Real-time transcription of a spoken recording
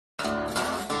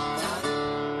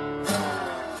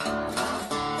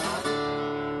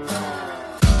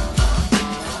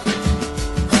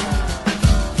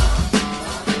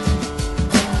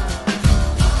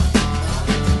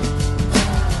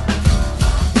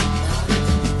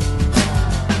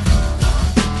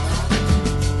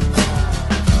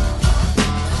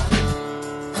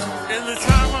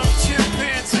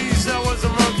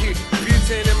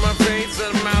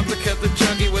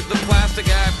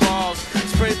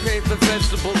paint the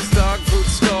vegetables, dog food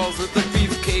stalls with the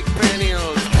beefcake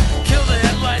pantyhose. Kill the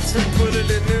headlights and put it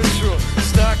in neutral.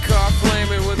 Stock car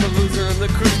flaming with the loser and the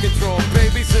cruise control.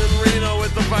 Babies in Reno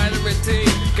with the vitamin D.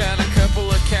 Got a couple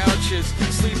of couches,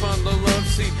 sleep on the love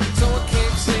seat. Someone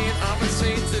came saying I'm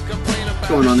insane to complain about. What's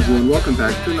going on, everyone? Welcome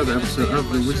back to another episode of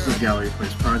the Whistler Gallery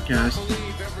Place podcast.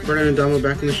 Brennan and Damo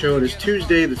back on the show. It is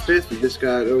Tuesday the 5th. We just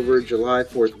got over July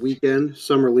 4th weekend.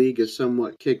 Summer League is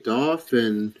somewhat kicked off.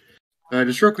 And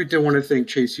just real quick, I want to thank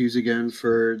Chase Hughes again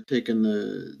for taking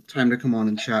the time to come on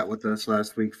and chat with us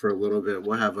last week for a little bit.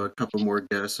 We'll have a couple more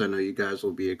guests I know you guys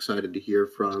will be excited to hear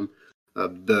from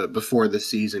before the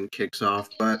season kicks off.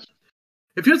 But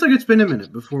it feels like it's been a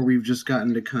minute before we've just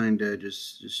gotten to kind of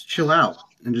just chill out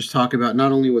and just talk about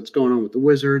not only what's going on with the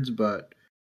Wizards, but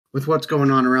with what's going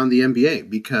on around the NBA,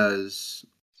 because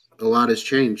a lot has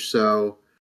changed. So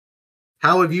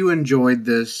how have you enjoyed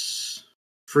this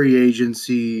free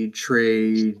agency,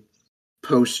 trade,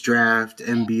 post-draft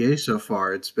NBA so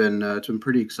far? It's been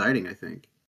pretty exciting, I think.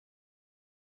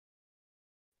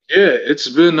 Yeah, it's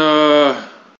been,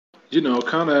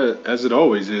 kind of as it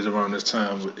always is around this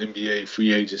time with NBA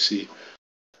free agency.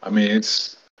 I mean,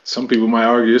 some people might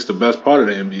argue it's the best part of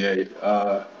the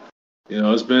NBA.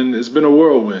 It's been a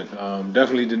whirlwind.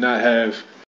 Definitely did not have,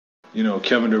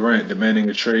 Kevin Durant demanding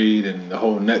a trade and the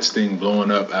whole Nets thing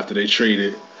blowing up after they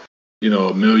traded,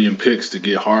 a million picks to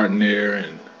get Harden there,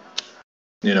 and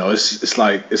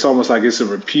it's almost like it's a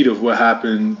repeat of what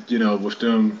happened, with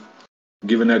them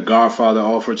giving that Godfather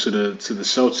offer to the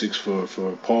Celtics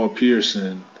for Paul Pierce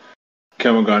and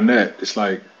Kevin Garnett. It's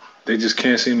like they just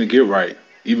can't seem to get right,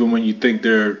 even when you think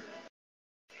they're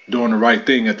doing the right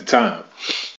thing at the time.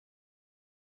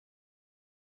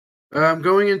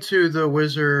 Going into the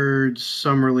Wizards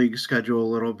Summer League schedule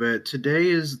a little bit. Today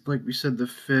is, like we said, the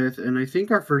 5th, and I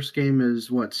think our first game is,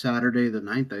 Saturday the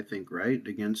 9th, I think, right?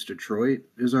 Against Detroit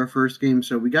is our first game,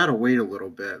 so we got to wait a little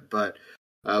bit, but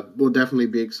we'll definitely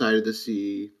be excited to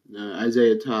see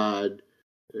Isaiah Todd,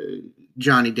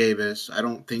 Johnny Davis. I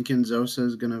don't think Nzosa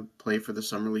is going to play for the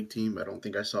Summer League team. I don't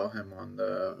think I saw him on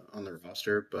the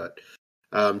roster, but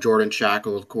Jordan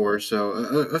Shackle, of course. So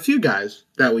a few guys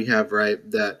that we have, right,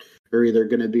 that are either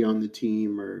going to be on the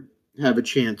team or have a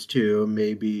chance to,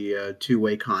 maybe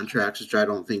two-way contracts, which I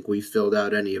don't think we filled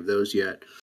out any of those yet.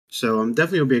 So I'm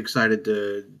definitely will be excited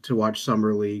to watch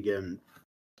Summer League and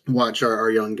watch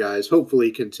our young guys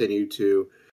hopefully continue to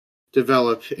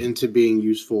develop into being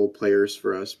useful players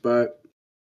for us. But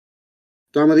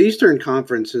Dom, the Eastern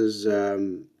Conference has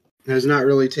not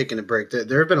really taken a break.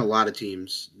 There have been a lot of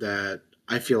teams that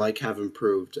I feel like have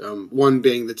improved. One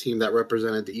being the team that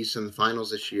represented the East in the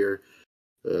finals this year,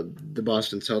 the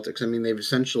Boston Celtics. I mean, they've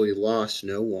essentially lost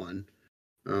no one,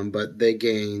 but they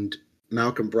gained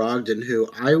Malcolm Brogdon, who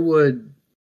I would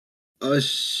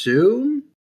assume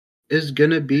is going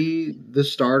to be the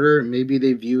starter. Maybe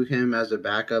they view him as a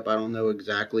backup. I don't know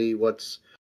exactly what's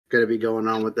going to be going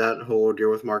on with that whole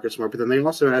deal with Marcus Smart. But then they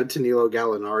also added Danilo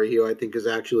Gallinari, who I think is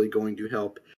actually going to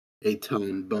help a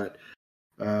ton. But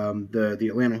the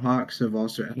Atlanta Hawks have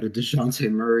also added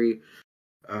DeJounte Murray.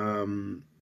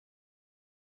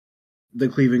 The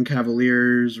Cleveland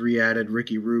Cavaliers re-added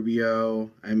Ricky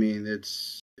Rubio. I mean,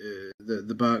 it's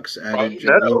the Bucks added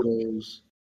Joe Ingles.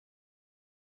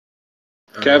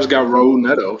 Cavs got Raul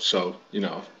Neto, so,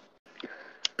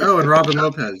 Oh, and Robin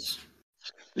Lopez.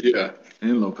 Yeah,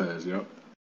 and Lopez, yep.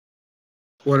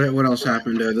 What else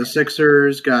happened? The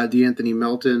Sixers got DeAnthony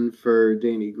Melton for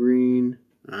Danny Green.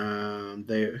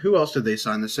 Who else did they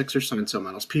sign? The Sixers signed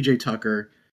someone else. PJ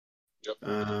Tucker. Yep.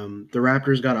 The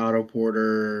Raptors got Otto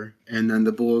Porter, and then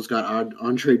the Bulls got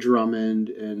Andre Drummond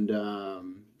and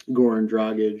Goran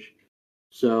Dragic.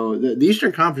 So the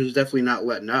Eastern Conference is definitely not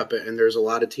letting up, and there's a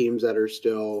lot of teams that are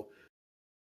still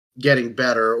getting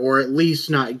better, or at least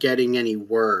not getting any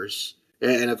worse.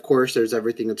 And of course, there's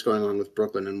everything that's going on with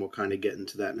Brooklyn, and we'll kind of get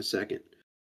into that in a second.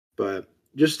 But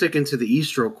just sticking to the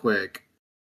East real quick,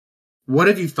 what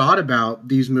have you thought about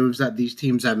these moves that these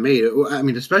teams have made? I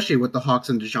mean, especially with the Hawks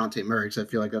and DeJounte Murray, because I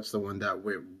feel like that's the one that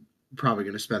we're probably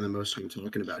going to spend the most time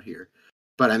talking about here.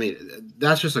 But, I mean,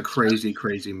 that's just a crazy,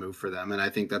 crazy move for them, and I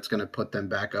think that's going to put them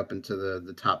back up into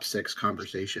the top 6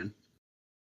 conversation.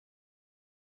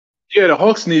 Yeah, the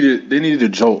Hawks needed a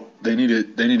jolt. They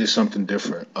needed something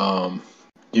different.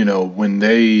 When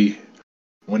they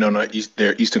went on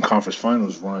their Eastern Conference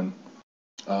Finals run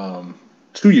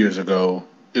 2 years ago,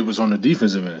 it was on the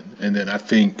defensive end, and then I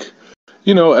think,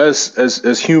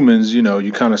 as humans,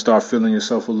 you kind of start feeling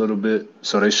yourself a little bit.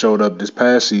 So they showed up this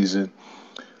past season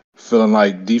feeling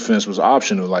like defense was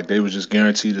optional, like they was just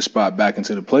guaranteed a spot back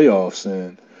into the playoffs,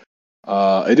 and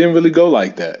it didn't really go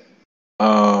like that.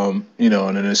 And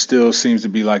then it still seems to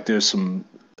be like there's some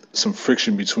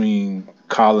friction between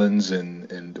Collins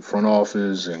and the front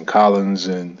office and Collins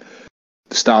and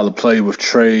the style of play with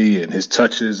Trey and his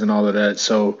touches and all of that.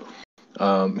 So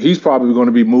he's probably going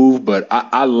to be moved, but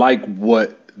I like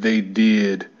what they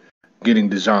did getting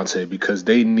DeJounte because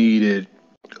they needed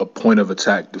a point of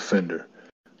attack defender.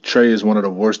 Trey is one of the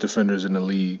worst defenders in the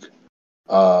league,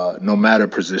 no matter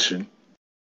position.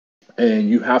 And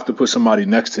you have to put somebody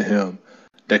next to him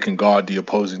that can guard the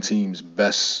opposing team's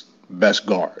best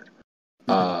guard.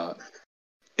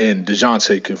 And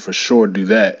DeJounte can for sure do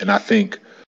that. And I think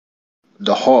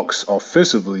the Hawks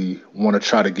offensively want to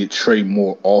try to get Trey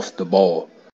more off the ball,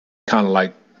 kind of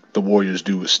like the Warriors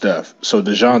do with Steph. So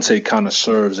DeJounte kind of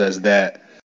serves as that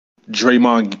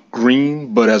Draymond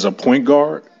Green, but as a point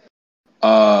guard.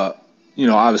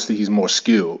 Obviously he's more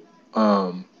skilled,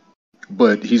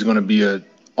 but he's going to be a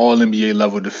all-NBA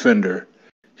level defender.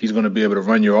 He's going to be able to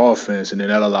run your offense, and then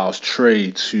that allows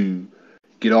Trey to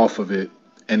get off of it.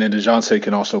 And then DeJounte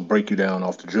can also break you down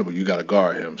off the dribble. You got to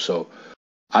guard him. So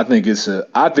I think it's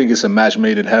a match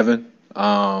made in heaven.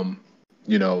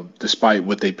 Despite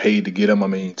what they paid to get him, I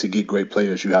mean, to get great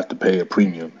players, you have to pay a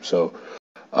premium. So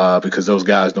because those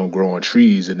guys don't grow on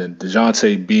trees, and then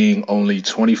DeJounte being only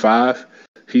 25,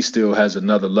 he still has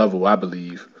another level, I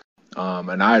believe.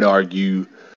 And I'd argue,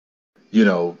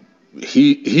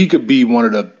 he could be one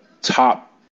of the top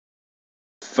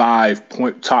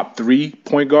 3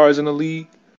 point guards in the league.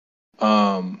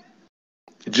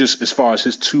 Just as far as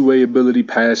his two-way ability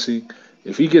passing,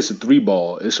 if he gets a 3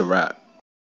 ball, it's a wrap.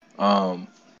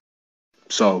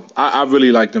 So I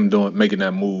really like them making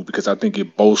that move because I think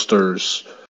it bolsters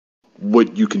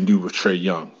what you can do with Trae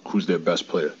Young, who's their best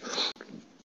player.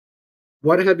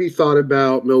 What have you thought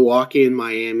about Milwaukee and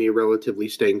Miami relatively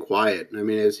staying quiet? I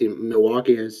mean,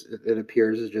 Milwaukee, it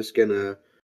appears, is just they're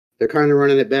kind of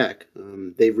running it back.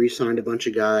 They've re-signed a bunch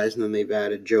of guys, and then they've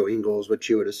added Joe Ingles, which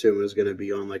you would assume is going to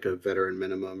be on like a veteran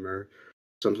minimum or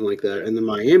something like that. And then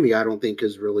Miami, I don't think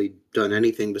has really done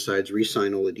anything besides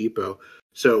re-sign Oladipo.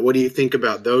 So what do you think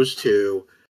about those two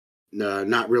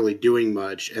not really doing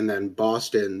much, and then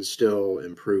Boston still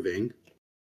improving?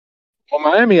 Well,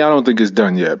 Miami, I don't think it's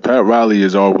done yet. Pat Riley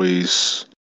is always,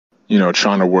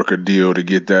 trying to work a deal to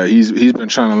get that. He's been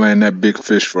trying to land that big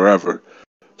fish forever.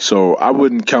 So I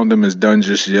wouldn't count them as done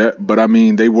just yet. But, I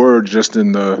mean, they were just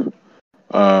in the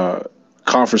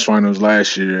conference finals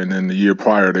last year, and then the year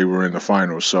prior they were in the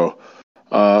finals. So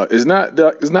it's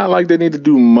not like they need to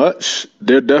do much.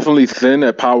 They're definitely thin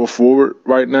at power forward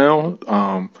right now.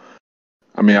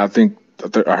 I think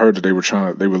I heard that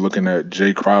they were looking at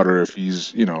Jay Crowder if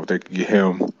he's, if they could get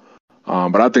him.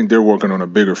 But I think they're working on a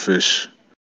bigger fish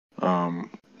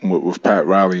with Pat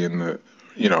Riley in the,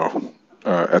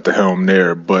 at the helm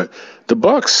there. But the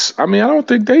Bucks, I don't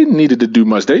think they needed to do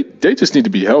much. They just need to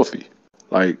be healthy.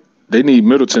 Like, they need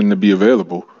Middleton to be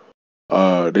available.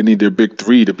 They need their big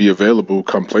 3 to be available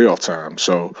come playoff time.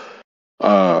 So,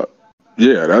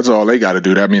 that's all they got to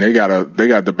do. I mean, they got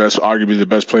arguably the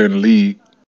best player in the league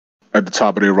at the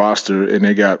top of their roster, and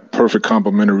they got perfect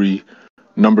complementary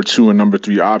number 2 and number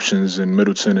 3 options in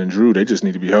Middleton and Drew. They just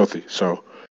need to be healthy. So,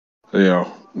 they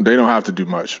don't have to do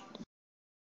much.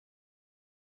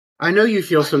 I know you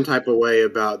feel some type of way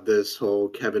about this whole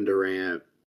Kevin Durant,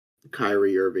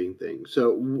 Kyrie Irving thing.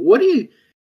 So what do you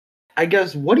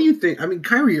think? I mean,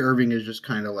 Kyrie Irving is just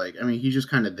kind of like, he's just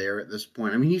kind of there at this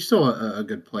point. I mean, he's still a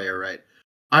good player, right?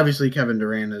 Obviously, Kevin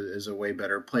Durant is a way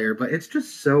better player, but it's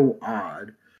just so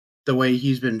odd the way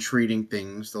he's been treating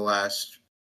things the last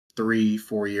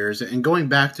 3-4 years. And going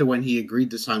back to when he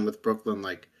agreed to sign with Brooklyn,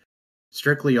 like,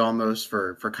 strictly almost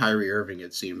for Kyrie Irving,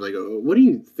 it seems. Like, what do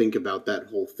you think about that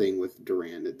whole thing with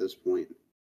Durant at this point?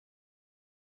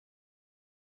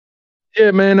 Yeah,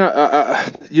 man.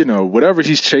 Whatever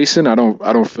he's chasing, I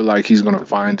don't feel like he's gonna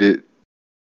find it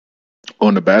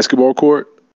on the basketball court.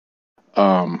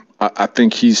 I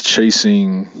think he's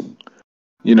chasing,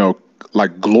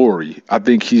 like glory. I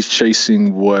think he's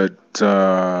chasing what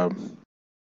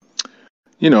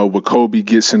Kobe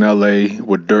gets in LA,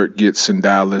 what Dirk gets in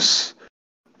Dallas,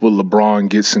 what LeBron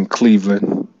gets in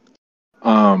Cleveland.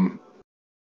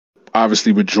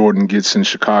 Obviously what Jordan gets in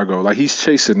Chicago. Like, he's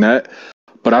chasing that.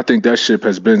 But I think that ship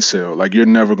has been sailed. Like, you're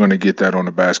never going to get that on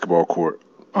the basketball court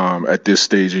at this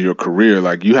stage of your career.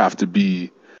 Like, you need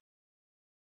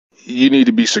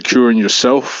to be secure in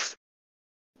yourself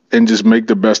and just make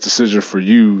the best decision for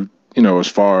you, as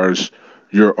far as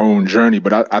your own journey.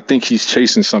 But I think he's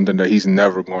chasing something that he's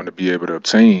never going to be able to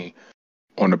obtain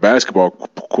on the basketball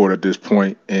court at this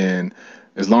point. And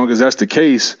as long as that's the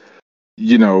case,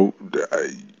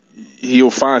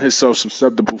 he'll find himself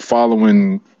susceptible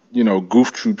following,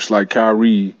 goof troops like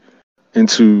Kyrie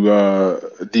into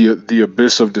the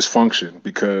abyss of dysfunction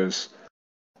because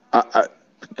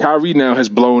Kyrie now has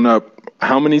blown up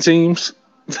how many teams?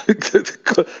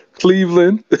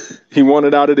 Cleveland, he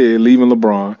wanted out of there, leaving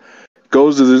LeBron. He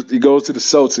goes to the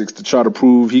Celtics to try to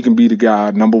prove he can be the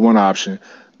guy, number one option.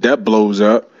 That blows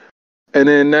up. And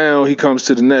then now he comes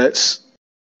to the Nets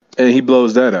and he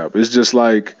blows that up. It's just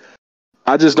like,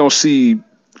 I just don't see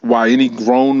why any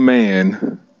grown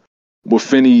man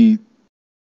with any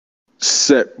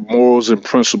set morals and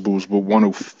principles would want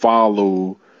to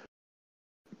follow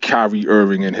Kyrie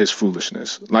Irving and his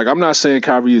foolishness. Like, I'm not saying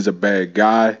Kyrie is a bad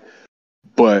guy,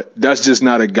 but that's just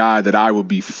not a guy that I would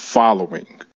be following.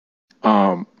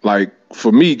 Like,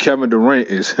 for me, Kevin Durant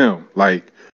is him.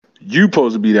 Like, you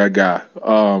supposed to be that guy.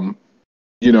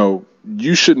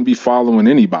 You shouldn't be following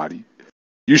anybody.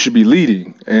 You should be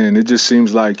leading. And it just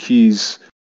seems like he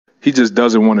just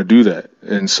doesn't want to do that.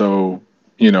 And so,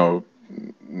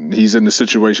 he's in the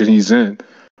situation he's in,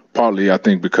 partly, I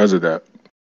think, because of that.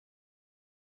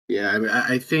 Yeah, I mean,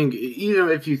 I think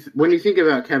when you think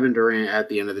about Kevin Durant at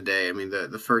the end of the day, I mean,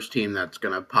 the first team that's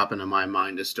going to pop into my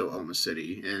mind is still Oklahoma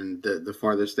City, and the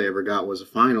farthest they ever got was a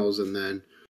finals, and then,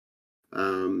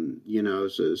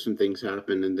 so some things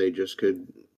happened, and they just could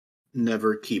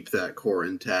never keep that core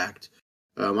intact.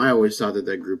 I always thought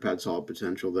that group had solid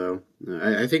potential, though.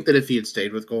 I think that if he had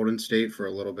stayed with Golden State for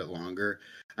a little bit longer,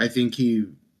 I think he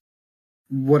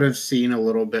would have seen a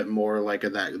little bit more like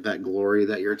of that glory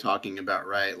that you're talking about,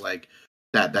 right? Like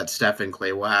that Steph and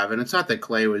Clay will have. And it's not that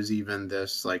Clay was even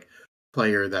this like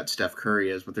player that Steph Curry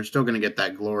is, but they're still going to get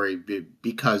that glory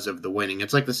because of the winning.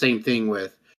 It's like the same thing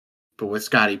with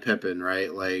Scottie Pippen,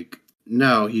 right? Like,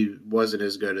 no, he wasn't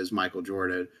as good as Michael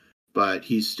Jordan, but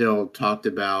he still talked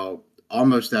about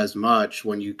almost as much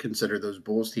when you consider those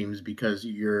Bulls teams, because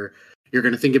you're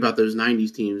going to think about those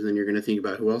 90s teams, and then you're going to think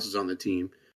about who else is on the team.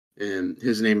 And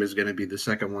his name is going to be the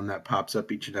second one that pops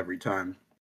up each and every time.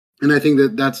 And I think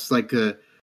that's like I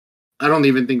don't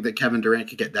even think that Kevin Durant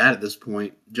could get that at this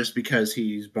point, just because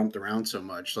he's bumped around so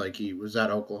much. Like, he was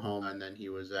at Oklahoma, and then he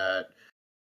was at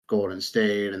Golden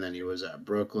State, and then he was at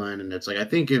Brooklyn. And it's like, I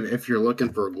think if you're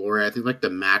looking for glory, I think like the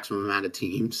maximum amount of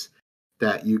teams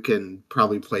that you can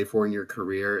probably play for in your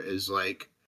career is like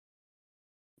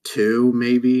 2,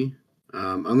 maybe.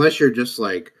 Unless you're just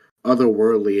like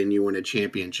otherworldly and you win a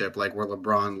championship, like where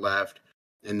LeBron left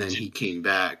and then he came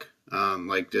back.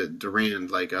 Like Durant,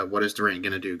 like what is Durant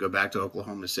going to do? Go back to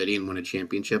Oklahoma City and win a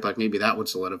championship? Like, maybe that would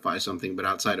solidify something. But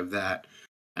outside of that,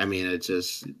 I mean, it's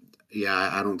just, yeah,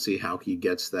 I don't see how he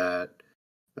gets that,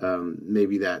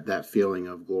 maybe that feeling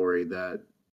of glory that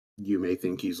you may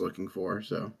think he's looking for.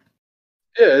 So.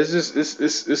 Yeah, it's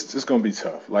just gonna be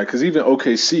tough. Like, cause even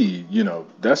OKC,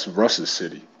 that's Russ's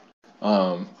city.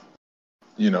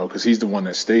 Because he's the one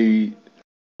that stayed.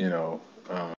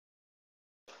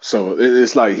 So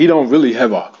it's like he doesn't really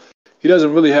have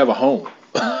a home.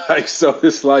 Like, so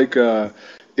it's like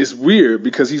it's weird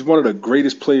because he's one of the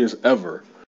greatest players ever,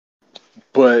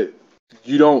 but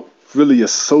you don't really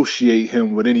associate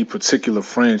him with any particular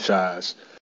franchise.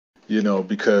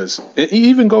 Because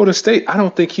even Golden State, I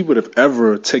don't think he would have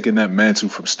ever taken that mantle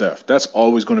from Steph. That's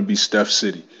always going to be Steph's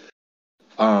city.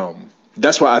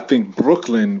 That's why I think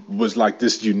Brooklyn was like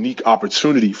this unique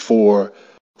opportunity for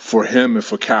him and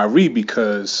for Kyrie,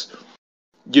 because,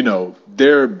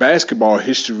 their basketball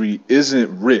history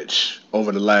isn't rich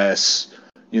over the last,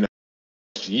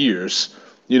 years.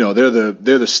 They're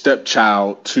the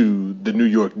stepchild to the New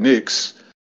York Knicks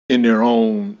in their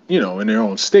own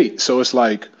state. So it's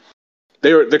like,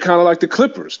 they're kind of like the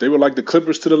Clippers. They were like the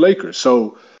Clippers to the Lakers.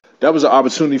 So that was an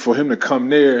opportunity for him to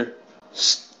come there,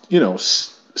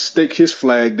 stake his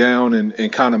flag down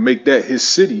and kind of make that his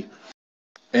city.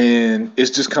 And it's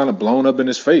just kind of blown up in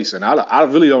his face. And I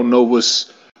really don't know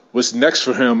what's next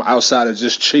for him outside of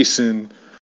just chasing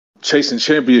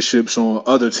championships on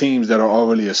other teams that are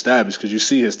already established. Because you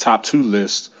see his top 2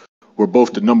 list were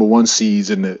both the number 1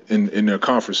 seeds in their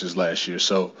conferences last year.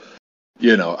 So,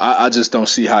 I just don't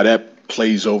see how that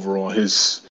plays over on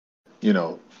his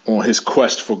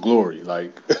quest for glory.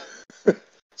 Like,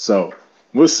 so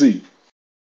we'll see.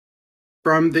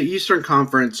 From the Eastern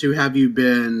Conference, who have you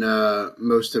been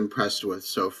most impressed with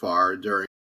so far during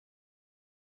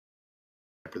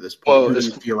up to this point? Well, who do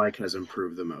you feel like has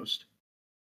improved the most?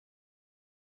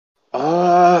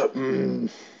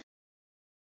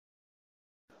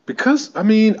 Because I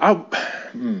mean,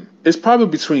 it's probably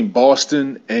between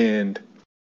Boston and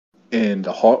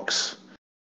the Hawks.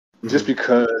 Just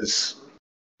because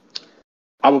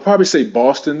I would probably say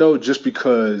Boston, though, just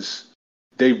because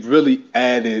they really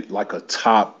added like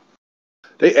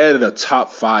they added a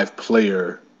top five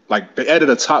player, like they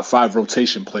added a top five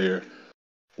rotation player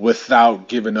without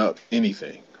giving up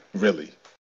anything, really.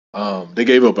 They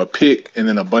gave up a pick and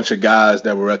then a bunch of guys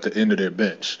that were at the end of their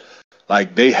bench.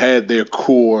 Like they had their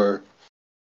core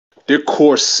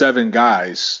seven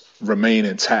guys remain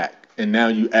intact, and now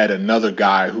you add another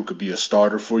guy who could be a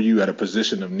starter for you at a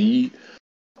position of need.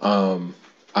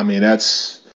 I mean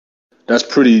that's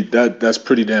pretty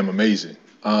damn amazing.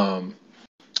 And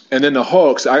then the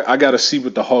Hawks, I got to see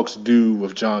what the Hawks do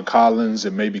with John Collins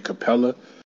and maybe Capella,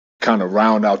 kind of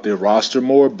round out their roster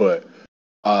more. But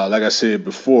like I said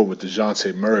before, with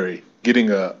DeJounte Murray getting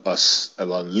an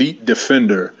elite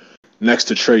defender next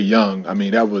to Trae Young, I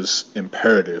mean that was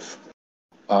imperative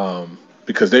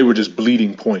because they were just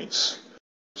bleeding points.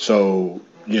 So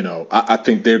I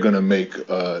think they're going to make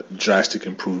a drastic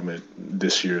improvement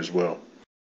this year as well.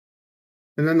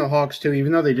 And then the Hawks too,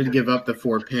 even though they did give up the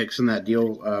 4 picks in that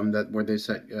deal that where they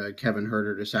sent Kevin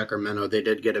Huerter to Sacramento, they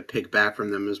did get a pick back from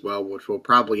them as well, which will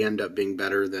probably end up being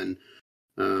better than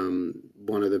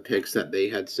one of the picks that they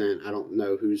had sent. I don't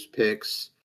know whose picks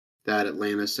that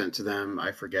Atlanta sent to them.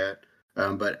 I forget.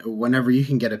 But whenever you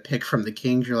can get a pick from the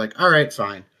Kings, you're like, all right,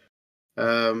 fine.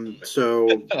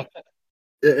 So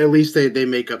at least they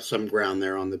make up some ground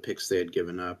there on the picks they had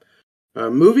given up.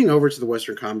 Moving over to the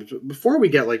Western Conference, before we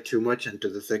get too much into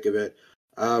the thick of it,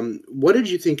 what did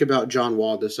you think about John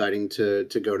Wall deciding to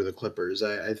go to the Clippers?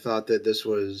 I thought that this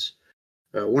was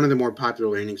one of the more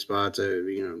popular landing spots.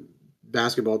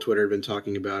 Basketball Twitter had been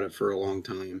talking about it for a long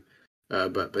time,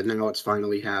 but now it's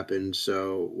finally happened.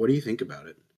 So, what do you think about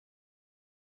it?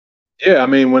 Yeah, I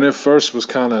mean, when it first was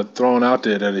kind of thrown out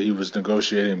there that he was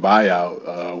negotiating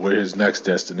buyout, where his next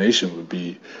destination would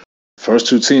be, first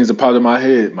two teams that popped in my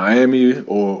head, Miami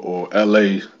or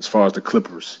LA, as far as the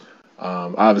Clippers.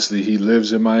 Obviously, he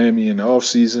lives in Miami in the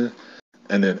offseason,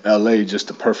 and then LA just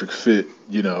the perfect fit,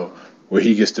 where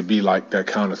he gets to be like that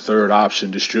kind of third option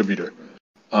distributor.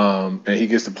 And he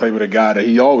gets to play with a guy that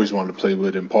he always wanted to play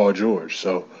with in Paul George.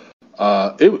 So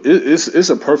it's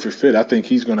a perfect fit. I think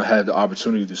he's going to have the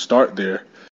opportunity to start there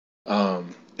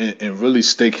and really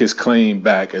stake his claim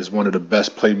back as one of the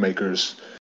best playmakers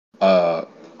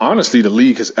honestly the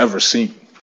league has ever seen.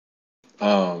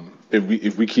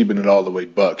 If we keeping it all the way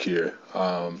buck here,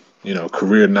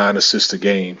 career 9 assists a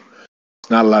game. It's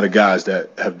not a lot of guys that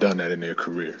have done that in their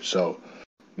career. So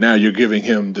now you're giving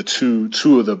him the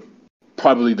two of the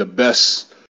probably the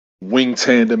best wing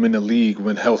tandem in the league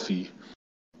when healthy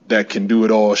that can do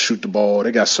it all, shoot the ball.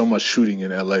 They got so much shooting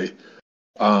in LA.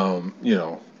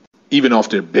 Even off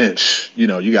their bench,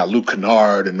 you got Luke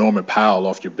Kennard and Norman Powell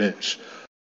off your bench.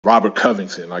 Robert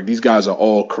Covington, like these guys are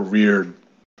all career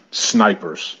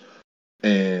snipers.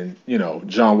 And,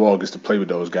 John Wall gets to play with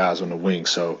those guys on the wing.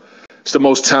 So it's the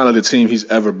most talented team he's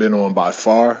ever been on by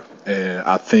far. And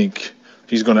I think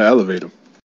he's going to elevate them.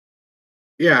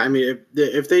 Yeah, I mean,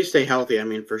 if they stay healthy, I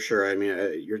mean, for sure. I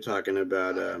mean, you're talking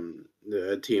about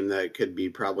a team that could be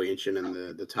probably inching in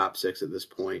the top 6 at this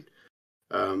point.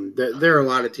 There are a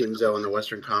lot of teams, though, in the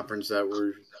Western Conference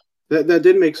that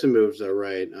did make some moves, though,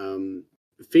 right?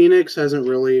 Phoenix hasn't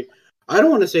really. I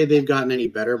don't want to say they've gotten any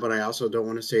better, but I also don't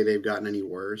want to say they've gotten any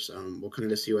worse. We'll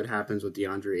kind of see what happens with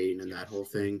DeAndre Ayton and that whole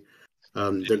thing.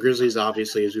 The Grizzlies,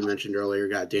 obviously, as we mentioned earlier,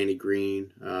 got Danny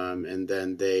Green, and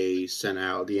then they sent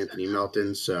out the Anthony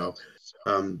Melton. So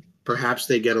perhaps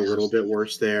they get a little bit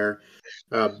worse there.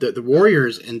 The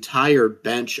Warriors' entire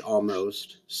bench,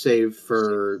 almost, save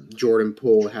for Jordan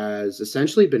Poole, has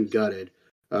essentially been gutted.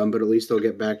 But at least they'll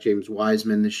get back James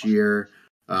Wiseman this year.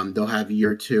 They'll have a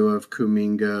year or two of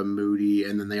Kuminga, Moody,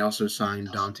 and then they also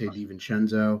signed Dante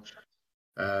DiVincenzo.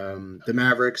 The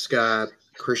Mavericks got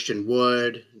Christian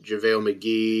Wood, JaVale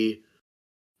McGee.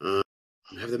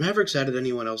 Have the Mavericks added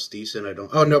anyone else decent? I don't.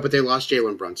 Oh, no, but they lost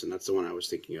Jalen Brunson. That's the one I was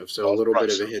thinking of. So a little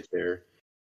bit of a hit there.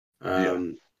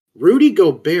 Rudy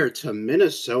Gobert to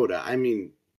Minnesota. I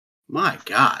mean, my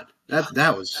God,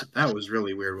 that was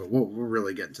really weird. But we'll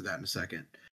really get into that in a second.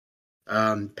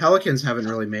 Pelicans haven't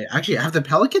really made. Actually, have the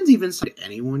Pelicans even signed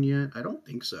anyone yet? I don't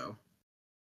think so.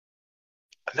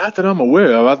 Not that I'm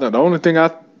aware of. The only thing I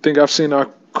think I've seen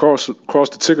across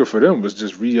the ticker for them was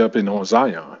just re-upping on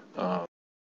Zion.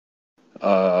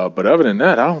 But other than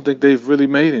that, I don't think they've really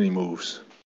made any moves.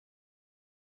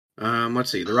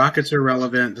 Let's see. The Rockets are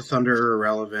relevant. The Thunder are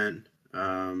irrelevant.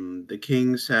 The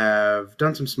Kings have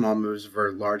done some small moves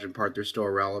for large in part. They're still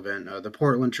relevant. The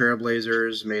Portland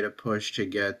Trailblazers made a push to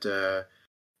get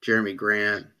Jeremy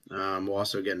Grant. We'll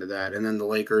also get into that. And then the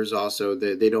Lakers also,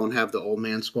 they don't have the old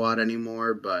man squad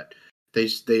anymore, but they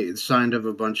signed up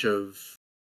a bunch of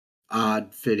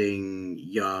odd-fitting,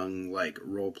 young, like,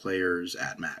 role players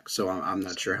at max. So I'm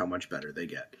not sure how much better they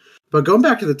get. But going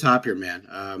back to the top here,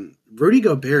 man, Rudy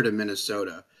Gobert to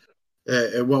Minnesota.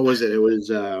 What was it? It was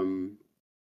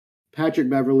Patrick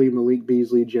Beverley, Malik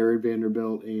Beasley, Jared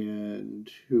Vanderbilt, and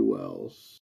who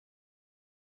else?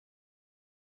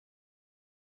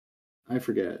 I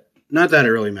forget. Not that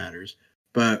it really matters.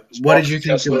 But what did you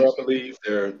think? Kessler, I believe,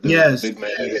 they're Yes. big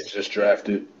man they just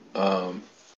drafted. Then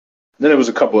there was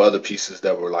a couple other pieces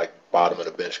that were like bottom of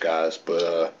the bench guys,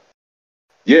 but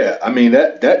yeah, I mean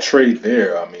that trade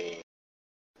there, I mean,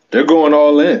 they're going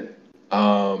all in.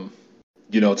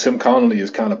 Tim Connolly is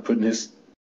kind of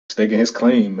staking his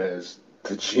claim as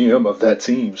the GM of that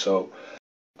team. So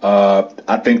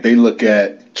I think they look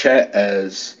at Chat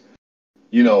as,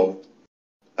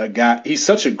 a guy. He's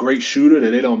such a great shooter that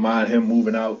they don't mind him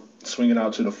moving out, swinging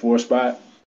out to the 4 spot,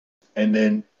 and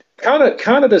then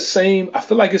kind of the same. I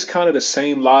feel like it's kind of the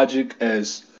same logic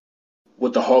as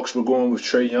what the Hawks were going with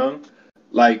Trae Young.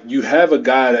 Like, you have a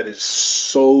guy that is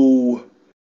so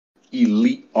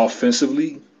elite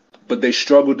offensively, but they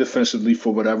struggle defensively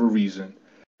for whatever reason.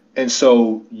 And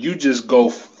so you just go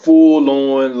full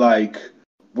on, like,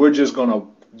 we're just going to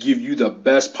give you the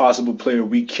best possible player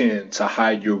we can to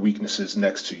hide your weaknesses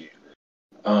next to you.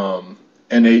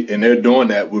 And they're doing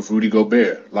that with Rudy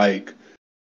Gobert. Like,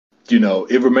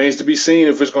 it remains to be seen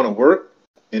if it's going to work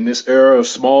in this era of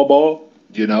small ball.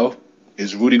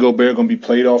 Is Rudy Gobert going to be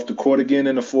played off the court again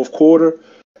in the fourth quarter?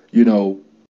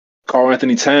 Karl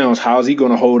Anthony Towns, how's he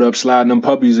going to hold up sliding them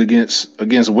puppies against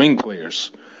wing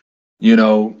players?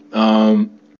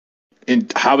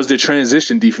 And how is their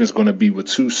transition defense going to be with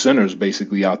 2 centers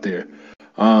basically out there?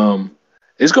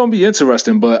 It's going to be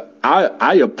interesting, but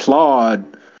I applaud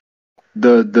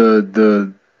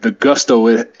the gusto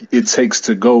it takes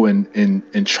to go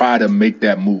and try to make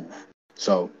that move.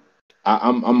 So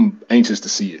I'm anxious to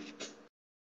see it.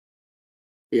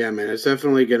 Yeah, man, it's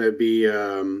definitely going to be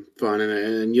fun,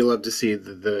 and you love to see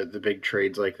the big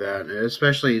trades like that,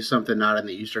 especially something not in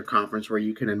the Eastern Conference where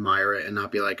you can admire it and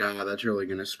not be like, that's really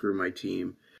going to screw my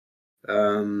team.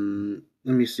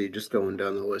 Let me see, just going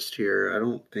down the list here. I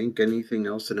don't think anything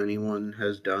else that anyone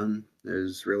has done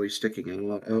is really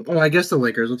sticking out. Oh, I guess the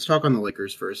Lakers. Let's talk on the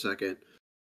Lakers for a second.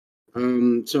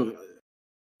 So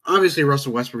obviously,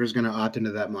 Russell Westbrook is going to opt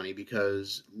into that money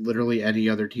because literally any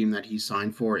other team that he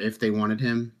signed for, if they wanted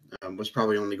him, was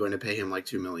probably only going to pay him like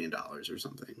 $2 million or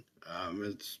something.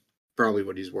 It's probably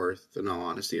what he's worth, in all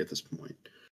honesty, at this point.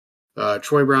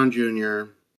 Troy Brown Jr.,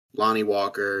 Lonnie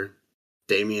Walker,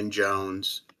 Damian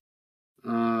Jones.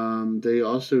 They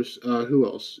also, who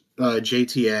else?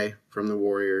 JTA from the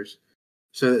Warriors.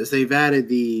 So they've added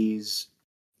these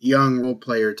young role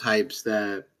player types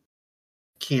that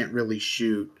can't really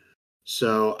shoot.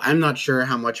 So I'm not sure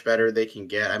how much better they can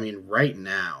get. I mean, right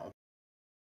now,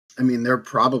 they're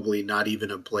probably not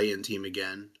even a play-in team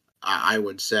again. I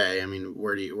would say. I mean,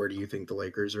 where do you think the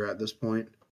Lakers are at this point?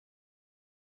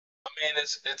 I mean,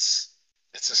 it's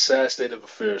a sad state of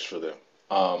affairs for them.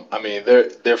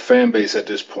 Their fan base at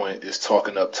this point is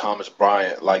talking up Thomas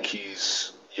Bryant like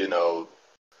he's,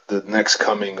 the next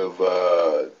coming of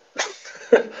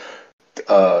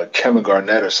Kevin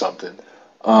Garnett or something.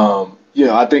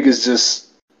 I think it's just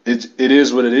it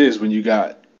is what it is when you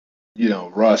got,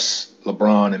 Russ,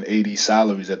 LeBron, and AD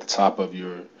salaries at the top of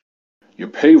your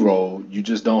payroll. You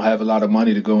just don't have a lot of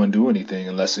money to go and do anything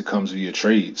unless it comes via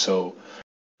trade. So,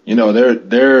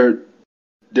 they're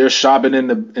shopping in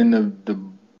the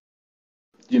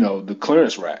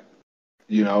clearance rack.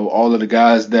 All of the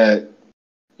guys that,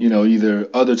 either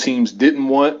other teams didn't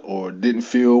want or didn't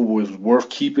feel was worth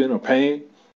keeping or paying.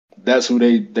 That's who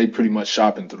they pretty much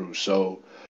shopping through. So,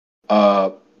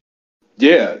 they're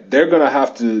gonna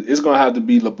have to. It's gonna have to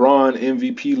be LeBron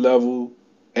MVP level,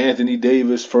 Anthony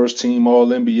Davis first team All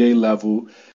NBA level,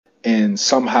 and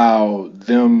somehow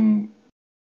them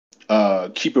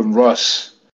keeping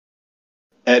Russ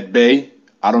at bay.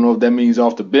 I don't know if that means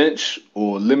off the bench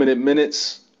or limited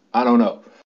minutes. I don't know.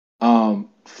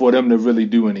 For them to really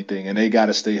do anything, and they got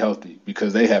to stay healthy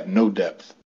because they have no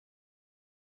depth.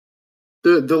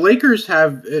 The Lakers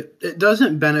have it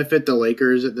doesn't benefit the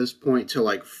Lakers at this point to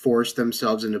like force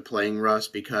themselves into playing Russ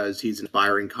because he's an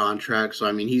expiring contract.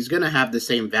 So he's going to have the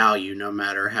same value no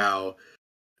matter how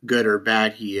good or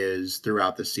bad he is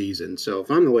throughout the season. So if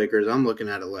I'm the Lakers, I'm looking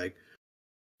at it like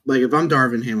if I'm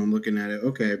Darvin Ham, I'm looking at it.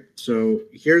 Okay, so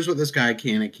here's what this guy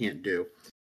can and can't do.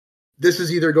 This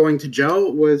is either going to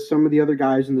gel with some of the other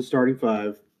guys in the starting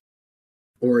 5,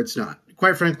 or it's not.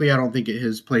 Quite frankly, I don't think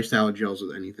his play style gels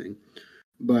with anything.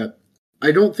 But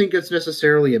I don't think it's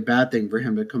necessarily a bad thing for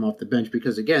him to come off the bench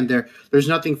because again, there's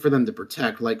nothing for them to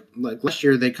protect. Like last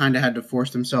year, they kind of had to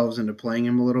force themselves into playing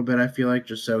him a little bit. I feel like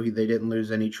just so they didn't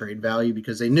lose any trade value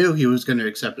because they knew he was going to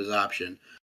accept his option.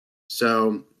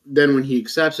 So then when he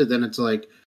accepts it, then it's like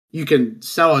you can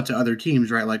sell it to other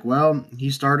teams, right? Like, well, he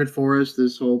started for us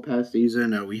this whole past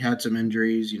season. We had some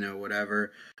injuries,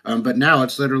 whatever. But now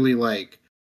it's literally like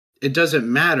it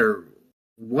doesn't matter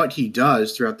what he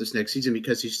does throughout this next season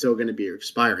because he's still going to be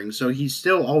expiring. So he's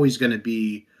still always going to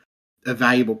be a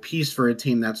valuable piece for a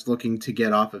team that's looking to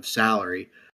get off of salary.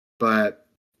 But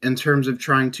in terms of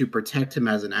trying to protect him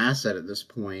as an asset at this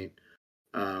point,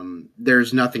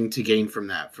 there's nothing to gain from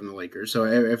that from the Lakers. So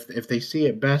if they see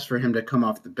it best for him to come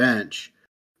off the bench,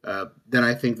 then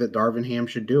I think that Darvin Ham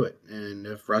should do it. And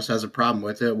if Russ has a problem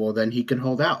with it, well, then he can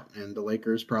hold out. And the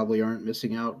Lakers probably aren't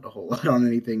missing out a whole lot on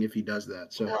anything if he does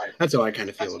that. So that's how I kind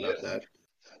of feel about that.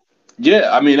 Yeah,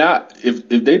 I mean, if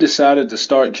they decided to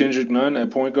start Kendrick Nunn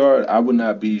at point guard, I would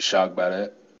not be shocked by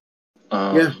that.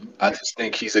 Yeah. I just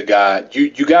think he's a guy.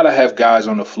 You got to have guys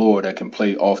on the floor that can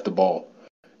play off the ball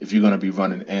if you're going to be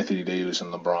running Anthony Davis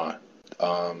and LeBron.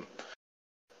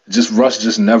 Just Russ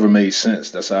just never made sense.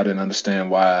 That's why I didn't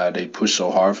understand why they pushed so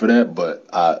hard for that. But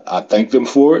I thank them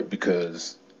for it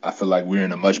because I feel like we're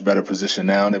in a much better position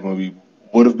now than when we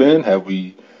would have been had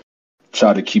we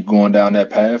tried to keep going down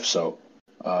that path. So,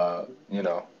 shout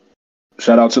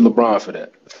out to LeBron for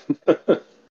that.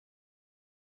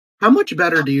 How much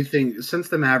better do you think, since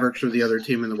the Mavericks were the other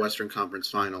team in the Western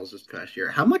Conference Finals this past year,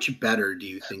 how much better do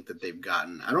you think that they've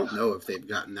gotten? I don't know if they've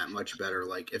gotten that much better,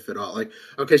 like, if at all. Like,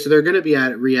 okay, so they're going to be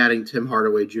re-adding Tim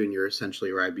Hardaway Jr.,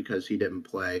 essentially, right, because he didn't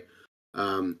play.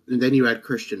 And then you add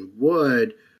Christian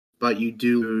Wood, but you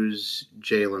do lose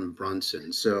Jalen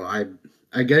Brunson. So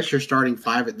I guess your starting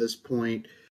five at this point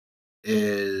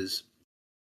is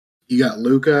you got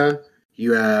Luka,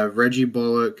 you have Reggie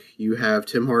Bullock, you have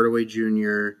Tim Hardaway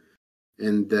Jr.,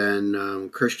 and then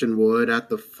Christian Wood at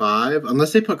the 5,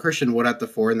 unless they put Christian Wood at the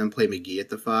 4 and then play McGee at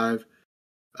the 5.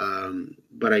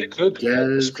 But I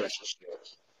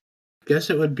guess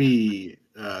it would be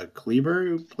Kleber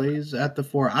who plays at the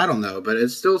 4. I don't know, but it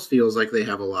still feels like they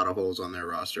have a lot of holes on their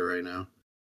roster right now.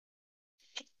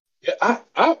 Yeah,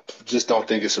 I just don't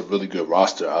think it's a really good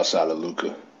roster outside of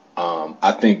Luka.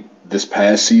 I think this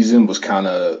past season was kind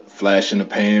of flash in the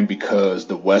pan because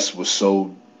the West was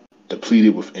so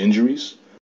depleted with injuries.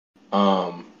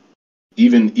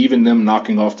 Even them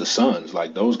knocking off the Suns,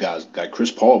 like those guys, like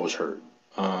Chris Paul was hurt.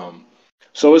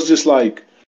 So it's just like,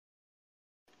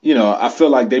 I feel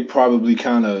like they probably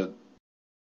kind of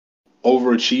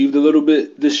overachieved a little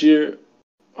bit this year.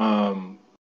 And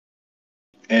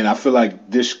I feel like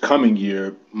this coming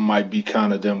year might be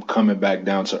kind of them coming back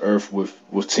down to earth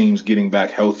with teams getting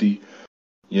back healthy,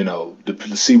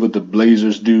 to see what the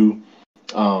Blazers do.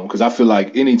 Because I feel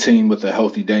like any team with a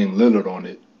healthy Dame Lillard on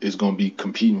it is going to be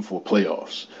competing for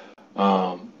playoffs.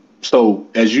 So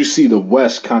as you see the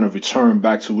West kind of return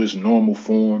back to its normal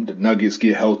form, the Nuggets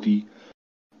get healthy.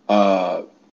 I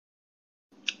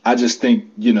just think,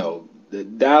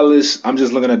 Dallas, I'm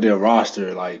just looking at their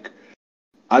roster. Like,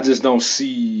 I just don't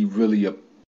see really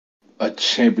a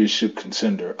championship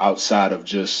contender outside of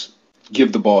just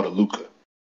give the ball to Luka.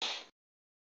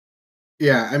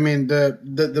 Yeah, I mean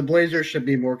the Blazers should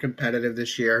be more competitive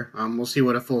this year. We'll see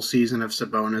what a full season of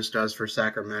Sabonis does for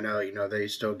Sacramento. They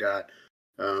still got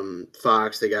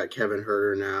Fox, they got Kevin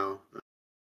Huerter now,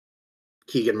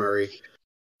 Keegan Murray.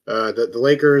 The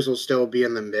Lakers will still be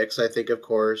in the mix, I think, of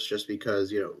course, just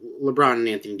because LeBron and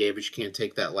Anthony Davis can't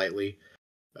take that lightly.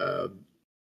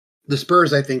 The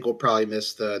Spurs, I think, will probably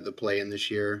miss the play in this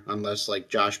year unless like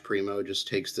Josh Primo just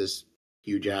takes this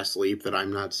huge ass leap that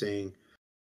I'm not seeing.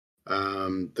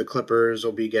 The Clippers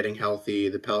will be getting healthy.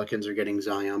 The Pelicans are getting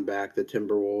Zion back. The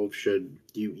Timberwolves should,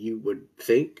 you would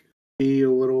think, be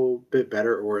a little bit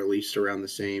better or at least around the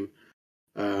same.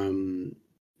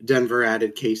 Denver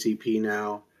added KCP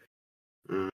now.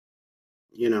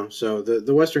 So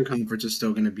the Western Conference is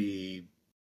still going to be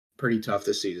pretty tough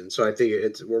this season. So I think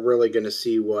we're really going to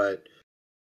see what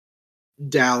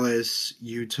Dallas,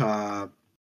 Utah,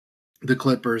 the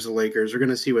Clippers, the Lakers are going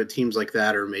to see what teams like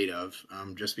that are made of.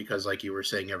 Just because, like you were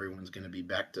saying, everyone's going to be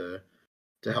back to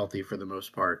healthy for the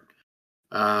most part.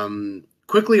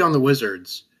 Quickly on the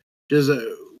Wizards,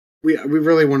 we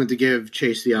really wanted to give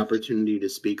Chase the opportunity to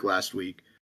speak last week,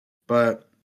 but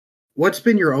what's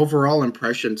been your overall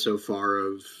impression so far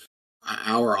of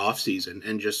our offseason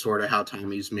and just sort of how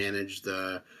Tommy's managed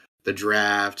the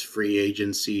draft, free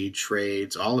agency,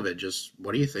 trades, all of it? Just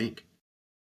what do you think?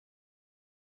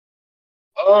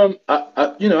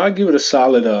 I give it a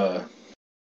solid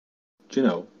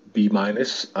B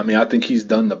minus. I mean, I think he's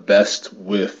done the best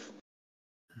with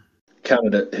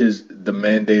kind of the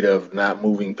mandate of not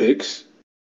moving picks.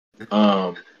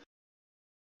 Um,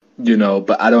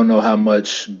 but I don't know how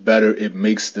much better it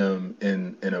makes them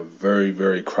in a very,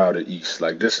 very crowded East.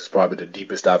 Like this is probably the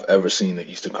deepest I've ever seen the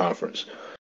Eastern Conference.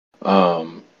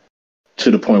 To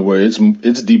the point where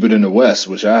it's deeper than the West,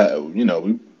 which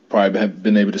we probably haven't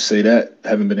been able to say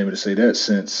that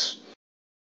since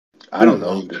I don't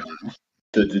know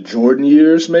the Jordan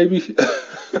years maybe.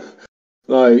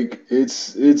 Like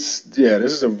it's yeah,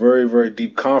 this is a very, very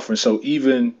deep conference. So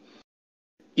even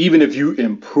if you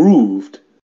improved,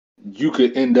 you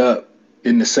could end up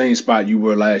in the same spot you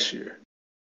were last year.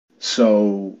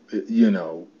 So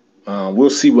we'll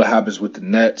see what happens with the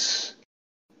Nets,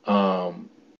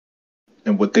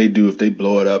 and what they do if they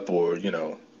blow it up or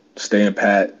staying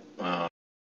pat.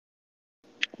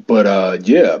 But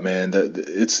yeah, man,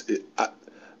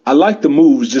 I like the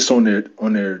moves just on their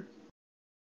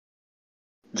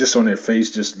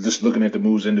face, just looking at the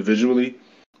moves individually.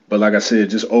 But like I said,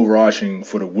 just overarching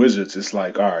for the Wizards, it's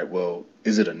like, all right, well,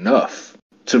 is it enough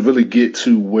to really get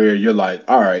to where you're like,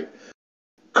 all right,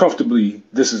 comfortably,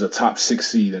 this is a top 6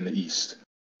 seed in the East.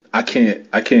 I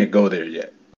can't go there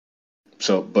yet.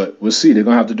 So, but we'll see. They're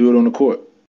gonna have to do it on the court.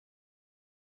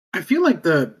 I feel like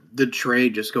the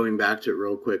trade, just going back to it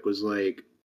real quick, was like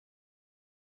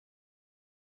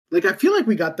I feel like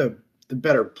we got the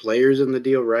better players in the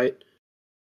deal, right?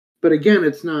 But again,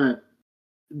 it's not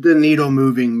the needle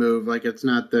moving move. Like it's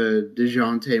not the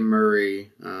DeJounte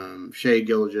Murray, Shai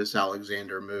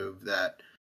Gilgeous-Alexander move that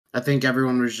I think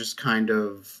everyone was just kind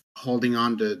of holding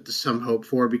on to some hope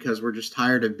for because we're just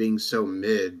tired of being so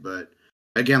mid. But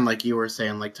again, like you were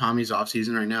saying, like Tommy's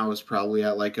offseason right now is probably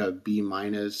at like a B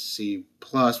minus, C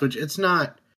plus, which it's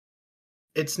not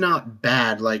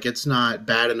bad. Like it's not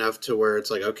bad enough to where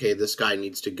it's like, okay, this guy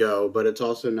needs to go, but it's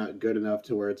also not good enough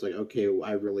to where it's like, okay,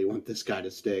 I really want this guy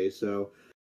to stay. So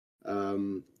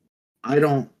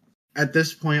at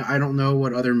this point, I don't know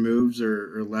what other moves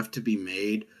are left to be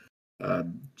made.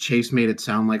 Chase made it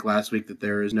sound like last week that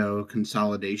there is no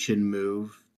consolidation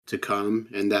move to come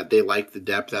and that they like the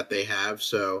depth that they have.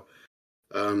 So,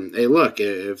 hey, look,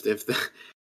 if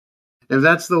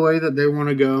that's the way that they want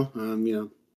to go,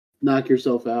 knock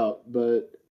yourself out.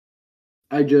 But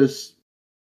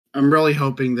I'm really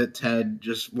hoping that Ted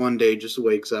just one day just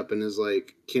wakes up and is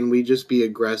like, can we just be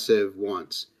aggressive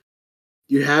once?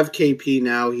 You have KP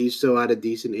now. He's still at a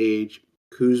decent age.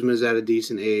 Kuzma's at a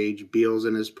decent age. Beal's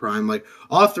in his prime. Like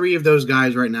all three of those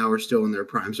guys right now are still in their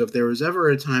prime. So if there was ever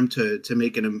a time to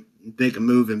make a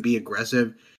move and be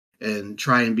aggressive and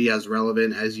try and be as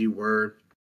relevant as you were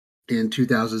in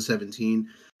 2017,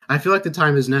 I feel like the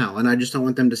time is now. And I just don't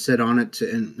want them to sit on it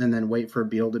and then wait for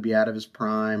Beal to be out of his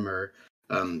prime or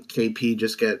KP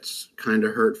just gets kind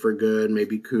of hurt for good.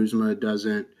 Maybe Kuzma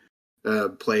doesn't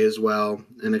play as well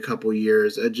in a couple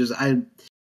years.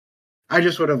 I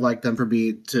just would have liked them for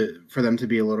them to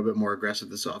be a little bit more aggressive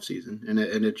this offseason.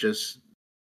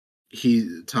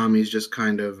 Tommy's just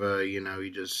kind of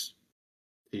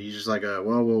he's just like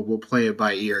we'll play it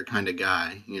by ear kind of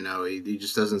guy. He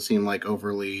just doesn't seem like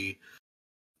overly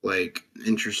like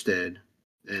interested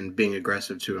in being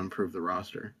aggressive to improve the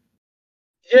roster.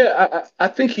 Yeah, I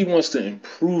think he wants to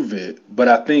improve it, but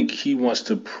I think he wants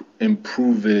to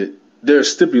improve it. There are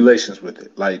stipulations with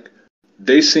it. Like,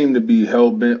 they seem to be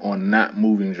hell-bent on not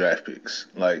moving draft picks.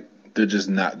 Like, they're just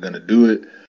not going to do it.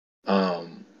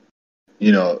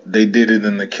 They did it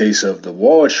in the case of the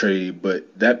Wall trade, but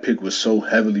that pick was so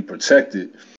heavily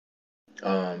protected.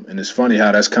 And it's funny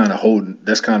how that's kind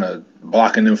of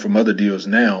blocking them from other deals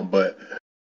now, but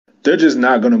they're just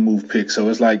not going to move picks. So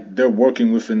it's like they're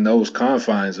working within those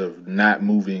confines of not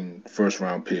moving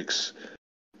first-round picks.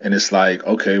 And it's like,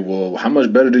 okay, well, how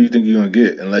much better do you think you're going to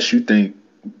get? Unless you think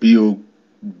Beal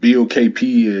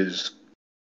KP is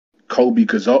Kobe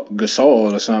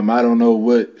Gasol or something. I don't know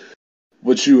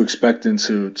what you expecting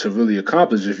to really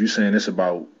accomplish if you're saying it's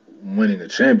about winning a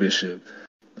championship.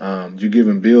 You're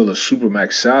giving Beal a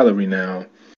supermax salary now.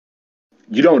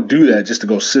 You don't do that just to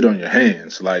go sit on your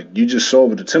hands. Like, you just saw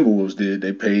what the Timberwolves did.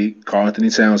 They paid Karl-Anthony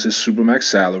Towns his supermax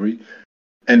salary,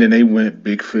 and then they went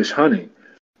big fish hunting.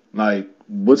 Like,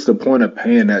 what's the point of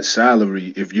paying that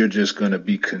salary if you're just going to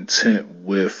be content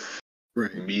with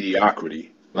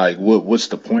mediocrity? Like, what's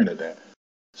the point of that?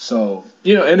 So,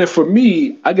 and then for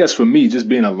me, just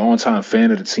being a longtime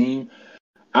fan of the team,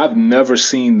 I've never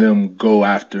seen them go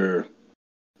after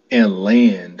and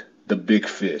land the big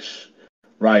fish,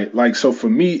 right? Like, so for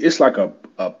me, it's like a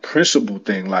principle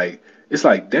thing. Like, it's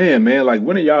like, damn, man, like,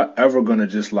 when are y'all ever going to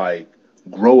just, like,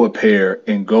 grow a pair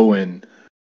and go and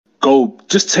go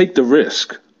just take the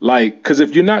risk. Like, because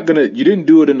if you're not gonna, you didn't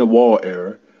do it in the Wall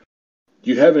era.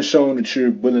 You haven't shown that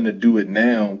you're willing to do it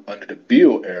now under the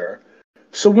Beal era.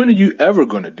 So when are you ever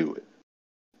gonna do it?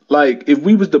 Like, if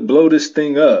we was to blow this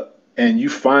thing up and you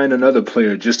find another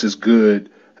player just as good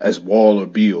as Wall or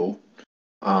Beal,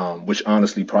 which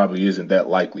honestly probably isn't that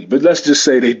likely, but let's just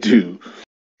say they do,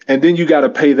 and then you got to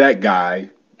pay that guy.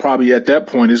 Probably at that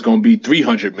point, it's going to be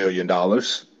 $300 million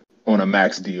on a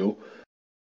max deal.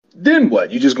 Then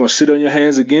what? You just gonna sit on your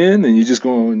hands again, and you're just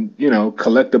going, to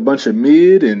collect a bunch of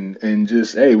mid and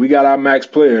just, hey, we got our max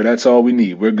player. That's all we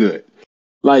need. We're good.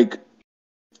 Like,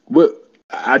 what?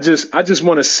 I just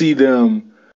want to see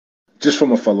them, just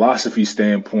from a philosophy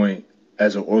standpoint,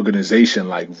 as an organization,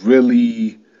 like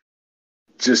really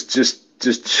just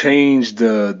change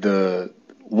the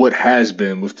what has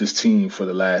been with this team for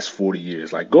the last 40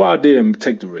 years. Like, go out there and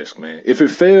take the risk, man. If it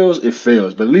fails, it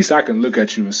fails. But at least I can look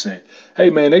at you and say, hey,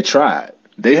 man, they tried.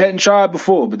 They hadn't tried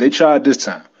before, but they tried this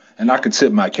time. And I can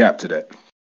tip my cap to that.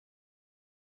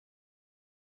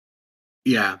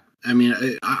 Yeah, I mean,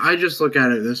 I just look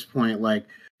at it at this point like,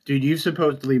 dude, you've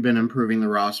supposedly been improving the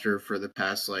roster for the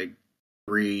past like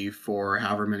 3, 4,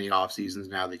 however many off seasons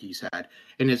now that he's had,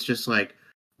 and it's just like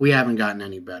we haven't gotten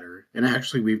any better, and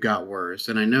actually we've got worse.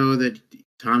 And I know that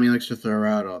Tommy likes to throw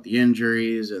out all the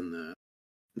injuries and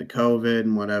the COVID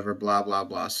and whatever, blah blah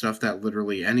blah, stuff that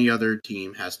literally any other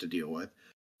team has to deal with.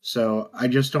 So I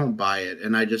just don't buy it,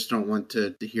 and I just don't want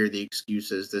to hear the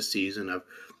excuses this season of,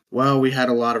 well, we had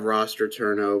a lot of roster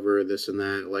turnover, this and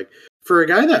that. Like, for a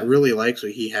guy that really likes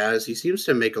what he has, he seems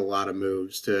to make a lot of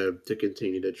moves to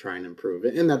continue to try and improve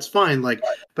it, and that's fine. Like,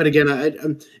 but again,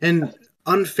 and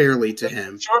unfairly to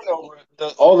him,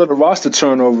 All of the roster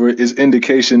turnover is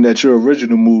indication that your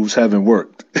original moves haven't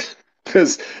worked.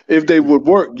 Because if they would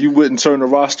work, you wouldn't turn the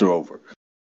roster over.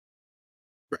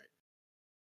 right?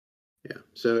 Yeah.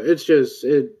 So it just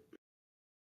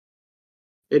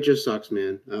sucks,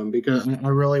 man. Because I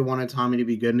really wanted Tommy to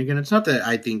be good, and again, it's not that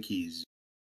I think he's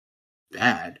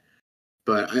bad,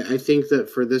 but I think that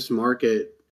for this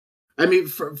market, I mean,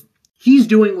 he's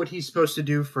doing what he's supposed to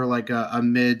do for like a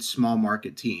mid small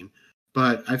market team.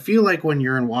 But I feel like when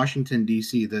you're in Washington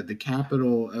D.C., the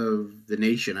capital of the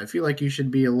nation, I feel like you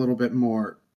should be a little bit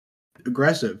more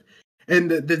aggressive. And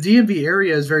the DMV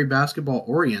area is very basketball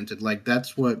oriented. Like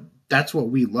that's what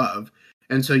we love.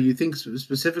 And so you think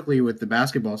specifically with the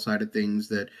basketball side of things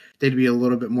that they'd be a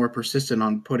little bit more persistent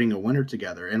on putting a winner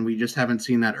together, and we just haven't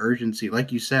seen that urgency,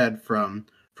 like you said, from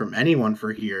anyone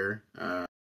from here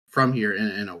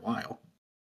in a while.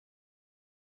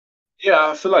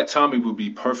 Yeah, I feel like Tommy would be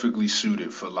perfectly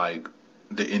suited for like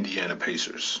the Indiana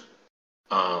Pacers.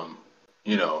 Um,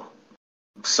 you know,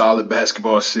 solid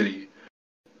basketball city,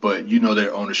 but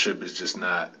their ownership is just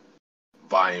not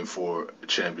vying for a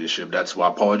championship. That's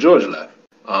why Paul George left.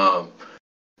 Um,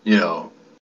 you know,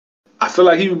 I feel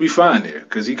like he would be fine there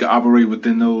because he could operate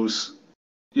within those,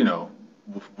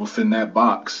 within that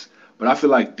box. But I feel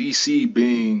like DC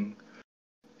being,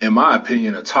 in my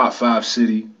opinion, a top five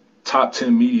city, top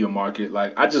 10 media market,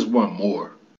 like I just want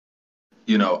more.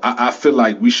 I feel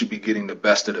like we should be getting the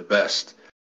best of the best.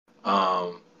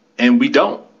 Um, and we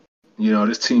don't.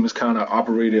 This team is kind of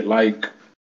operated like,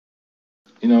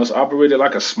 it's operated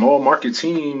like a small market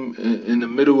team in the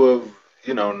middle of,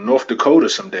 North Dakota,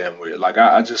 some damn weird. Like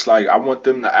I just like I want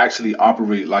them to actually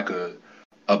operate like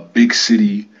a big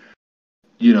city,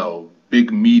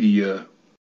 big media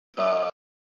uh,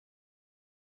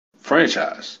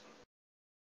 franchise.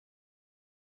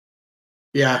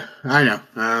 Yeah, I know.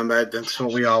 But that's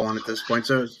what we all want at this point.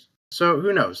 So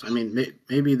who knows? I mean,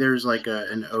 maybe there's like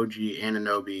an OG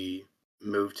Ananobi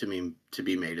move to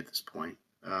be made at this point.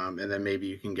 And then maybe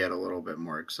you can get a little bit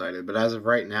more excited. But as of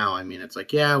right now, I mean, it's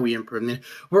like, yeah, we improved. I mean,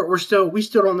 we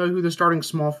still don't know who the starting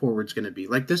small forward's going to be.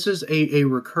 Like, this is a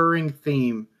recurring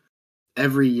theme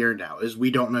every year now, is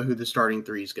we don't know who the starting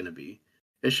three is going to be.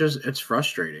 It's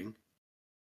frustrating.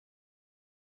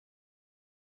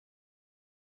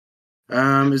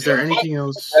 Is there anything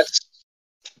else?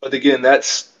 But again,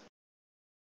 that's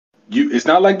you. It's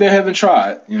not like they haven't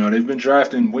tried. They've been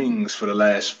drafting wings for the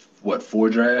last what, 4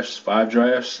 drafts, 5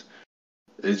 drafts.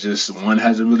 It's just one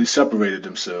hasn't really separated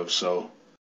themselves. So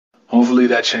hopefully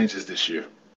that changes this year.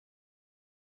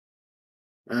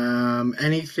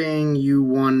 Anything you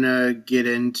want to get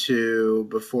into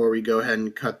before we go ahead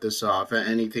and cut this off?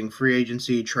 Anything free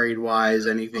agency, trade wise,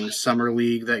 anything summer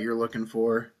league that you're looking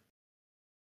for?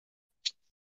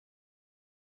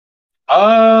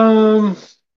 Um,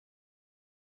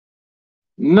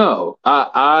 No,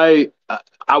 I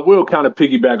will kind of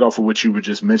piggyback off of what you were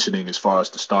just mentioning as far as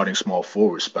the starting small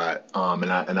forward spot.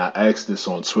 And I asked this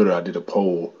on Twitter. I did a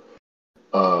poll.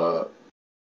 Uh,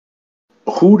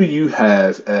 who do you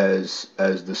have as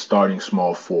the starting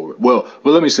small forward? Well,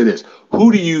 let me say this: who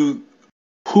would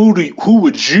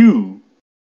you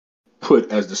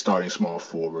put as the starting small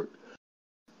forward?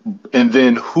 And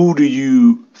then who do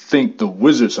you think the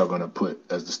Wizards are going to put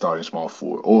as the starting small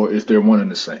forward, or if they're one and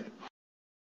the same?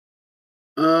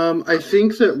 I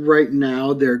think that right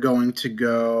now they're going to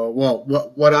go. Well,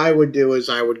 what I would do is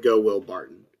I would go Will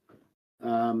Barton.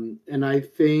 And I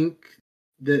think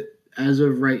that as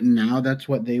of right now, that's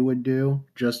what they would do,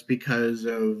 just because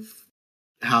of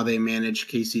how they managed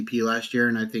KCP last year,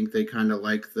 and I think they kind of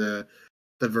like the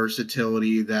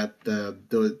versatility that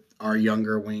the our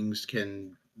younger wings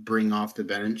can bring off the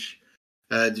bench.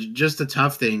 Just the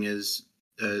tough thing is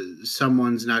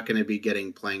someone's not going to be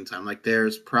getting playing time. Like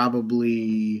there's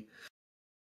probably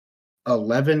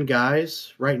 11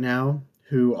 guys right now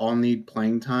who all need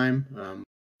playing time.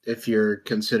 If you're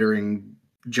considering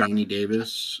Johnny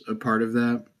Davis a part of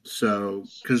that. So,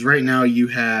 because right now you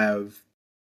have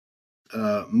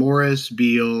Morris,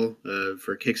 Beal,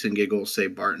 for kicks and giggles, say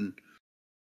Barton,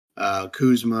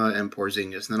 Kuzma, and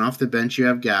Porzingis. And then off the bench you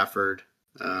have Gafford.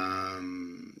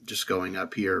 Just going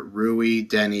up here, Rui,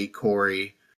 Denny,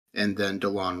 Corey, and then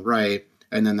DeLon Wright.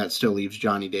 And then that still leaves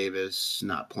Johnny Davis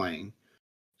not playing.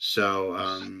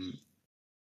 So,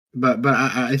 but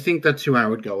I think that's who I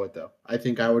would go with, though. I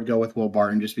think I would go with Will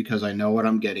Barton just because I know what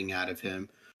I'm getting out of him.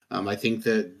 I think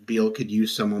that Beal could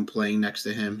use someone playing next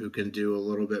to him who can do a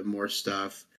little bit more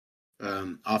stuff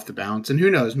off the bounce. And who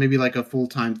knows, maybe like a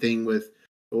full-time thing with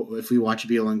if we watch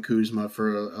Beal and Kuzma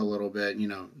for a little bit,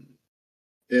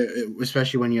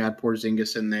 especially when you add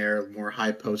Porzingis in there, more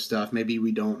high post stuff. Maybe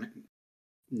we don't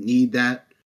need that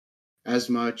as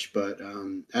much, but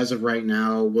as of right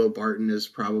now, Will Barton is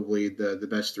probably the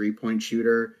best 3-point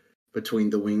shooter between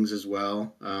the wings as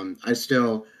well.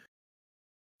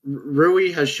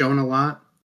 Rui has shown a lot,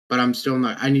 but I'm still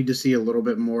not. I need to see a little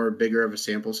bit more bigger of a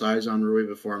sample size on Rui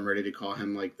before I'm ready to call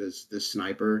him like this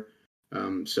sniper.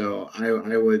 So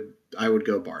I would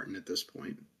go Barton at this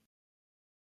point.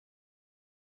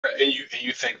 And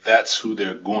you think that's who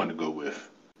they're going to go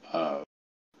with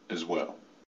as well?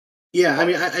 Yeah, I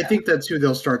mean, I think that's who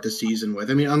they'll start the season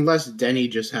with. I mean, unless Denny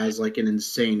just has like an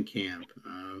insane camp.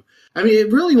 I mean,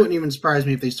 it really wouldn't even surprise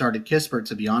me if they started Kispert,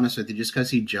 to be honest with you, just because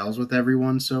he gels with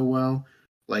everyone so well.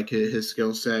 Like his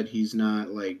skill set, he's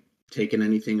not like taking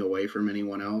anything away from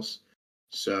anyone else.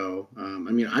 So, I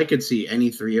mean, I could see any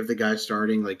three of the guys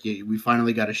starting. Like, we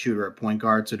finally got a shooter at point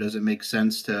guard, so does it make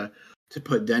sense to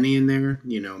put Denny in there?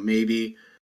 Maybe.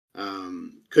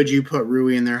 Could you put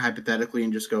Rui in there hypothetically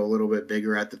and just go a little bit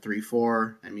bigger at the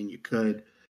 3-4? I mean, you could.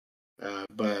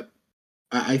 But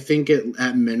I think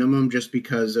at minimum, just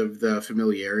because of the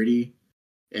familiarity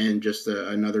and just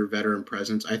another veteran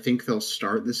presence, I think they'll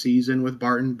start the season with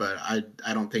Barton, but I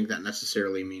don't think that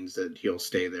necessarily means that he'll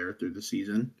stay there through the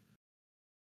season.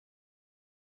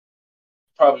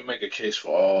 Probably make a case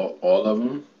for all of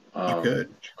them. You could.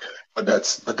 But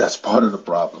that's part of the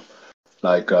problem.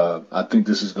 Like, I think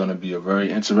this is going to be a very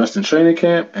interesting training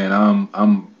camp, and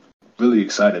I'm really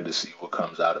excited to see what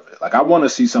comes out of it. Like, I want to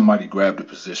see somebody grab the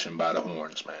position by the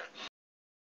horns, man,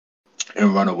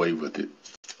 and run away with it.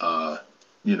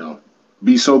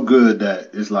 Be so good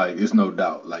that it's no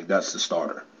doubt. Like, that's the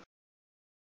starter.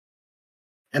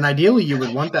 And ideally, you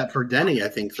would want that for Denny, I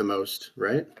think, the most,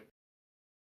 right?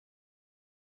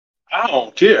 I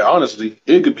don't care, honestly.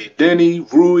 It could be Denny,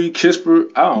 Rui,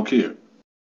 Kispert. I don't care.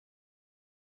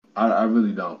 I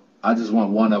really don't. I just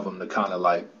want one of them to kind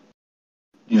of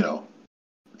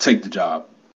take the job.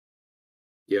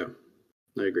 Yeah,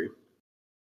 I agree.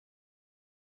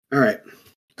 All right.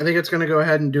 I think it's going to go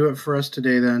ahead and do it for us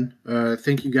today then.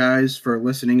 Thank you guys for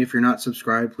listening. If you're not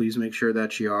subscribed, please make sure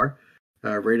that you are.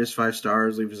 Rate us 5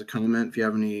 stars. Leave us a comment if you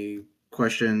have any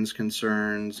questions,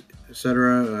 concerns,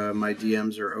 etc. My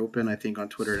DMs are open, I think, on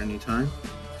Twitter at any time.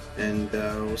 And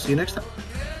we'll see you next time.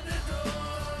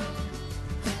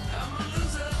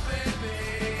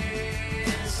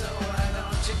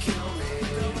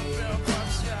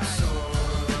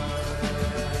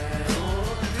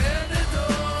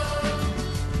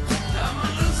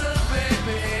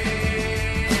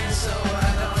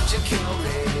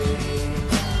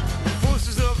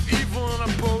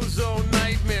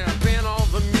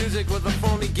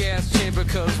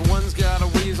 Because one's got a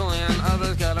weasel and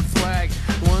other's got a flag.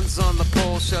 One's on the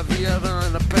pole, shove the other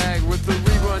in the bag. With the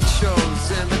rerun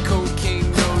shows and the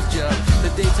cocaine nose job, the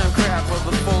daytime crap of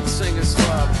the folk singer's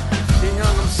club. He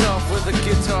hung himself with a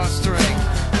guitar string.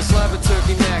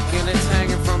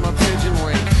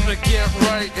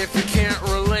 right if you